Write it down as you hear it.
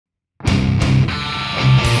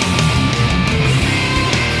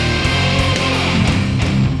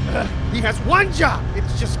one job.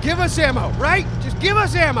 It's just give us ammo, right? Just give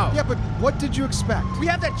us ammo. Yeah, but what did you expect? We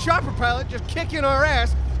have that chopper pilot just kicking our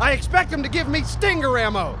ass. I expect him to give me Stinger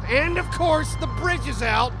ammo. And of course, the bridge is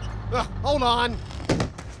out. Hold on.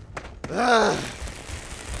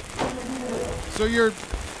 So you're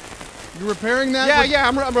repairing that? Yeah,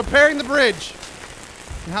 I'm repairing the bridge.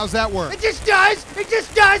 And how's that work? It just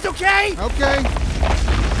does, okay? Okay.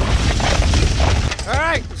 All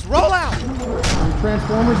right, let's roll out.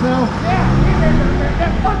 Transformers now?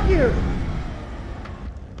 Yeah, fuck you.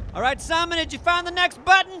 All right, Simon, did you find the next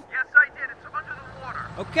button? Yes, I did. It's under the water.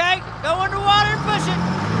 Okay, go underwater and push it.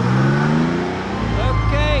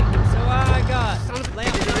 Okay, so I got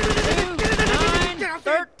lamp number 2, 9,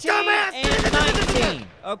 13, and 19.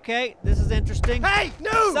 Okay, this is interesting. Hey,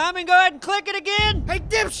 no! Simon, go ahead and click it again. Hey,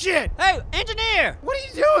 dipshit! Hey, engineer! What are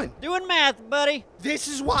you doing? Doing math, buddy. This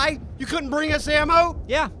is why you couldn't bring us ammo?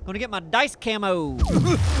 Yeah, gonna get my dice camo.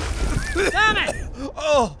 Simon!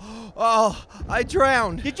 Oh, I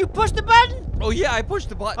drowned. Did you push the button? Oh, yeah, I pushed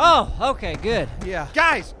the button. Oh, okay, good. Yeah.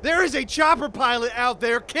 Guys, there is a chopper pilot out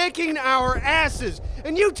there kicking our asses,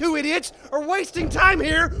 and you two idiots are wasting time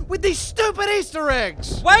here with these stupid Easter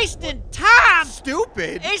eggs. Wasting time?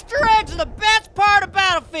 Stupid. Easter eggs are the best part of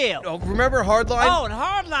Battlefield. Oh, remember Hardline? Oh, and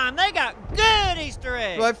Hardline, they got good Easter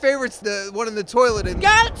eggs. My favorite's the one in the toilet. And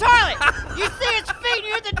Got in the toilet. You see his feet, and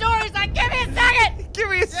you're at the door. He's like, "Give me a second." give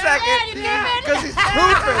me a Yeah, second. you came in. Because he's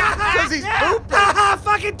pooping. Because he's pooping.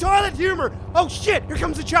 Fucking toilet humor. Oh shit, here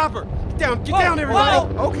comes the chopper. Get down,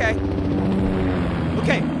 everybody. whoa. Okay.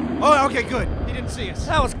 Okay. Oh, okay, good. He didn't see us.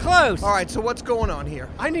 That was close. All right, so what's going on here?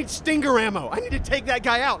 I need Stinger ammo. I need to take that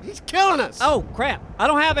guy out. He's killing us. Oh, crap. I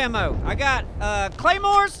don't have ammo. I got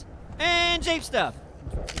claymores and Jeep stuff.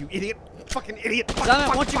 You idiot. Fucking idiot. Simon,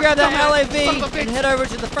 why don't you grab that dumbass, LAV son of a bitch. and head over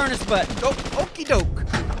to the furnace button. Oh, okie doke.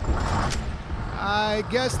 I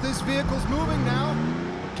guess this vehicle's moving now.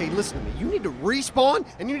 Okay, listen to me. You need to respawn,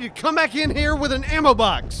 and you need to come back in here with an ammo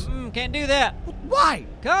box. Can't do that. Why?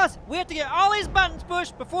 Cause we have to get all these buttons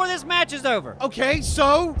pushed before this match is over. Okay,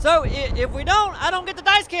 so? So if we don't, I don't get the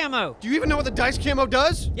dice camo. Do you even know what the dice camo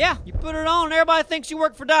does? Yeah, you put it on and everybody thinks you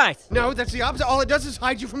work for dice. No, that's the opposite. All it does is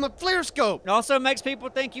hide you from the flare scope. It also makes people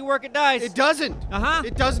think you work at dice. It doesn't. Uh-huh.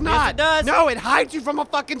 It does Yes, not. it does. No, it hides you from a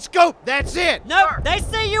fucking scope. That's it. Nope, they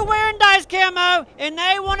see you wearing dice camo and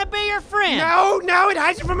they want to be your friend. No, it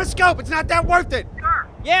hides you from a scope. It's not that worth it. Sir,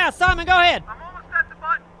 Yeah, Simon, go ahead. I'm almost at the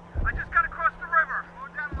button. I just got to cross the river. Slow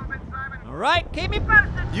down a little bit, Simon. All right, keep me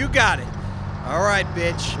Medicine. You got it. All right,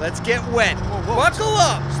 bitch. Let's get wet. whoa. Buckle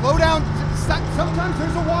up. Slow down. Sometimes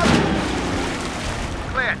there's a water.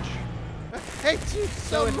 Clinch. Hey, geez,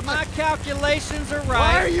 So if my calculations are right,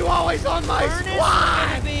 why are you always on my furnace is squad?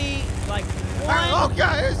 gonna be like Oh, one.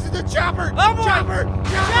 God, this is the chopper. Oh, boy. Chopper.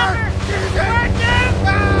 Chopper.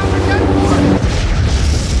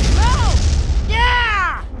 Oh,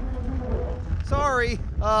 yeah! Sorry.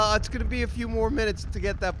 It's gonna be a few more minutes to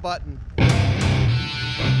get that button.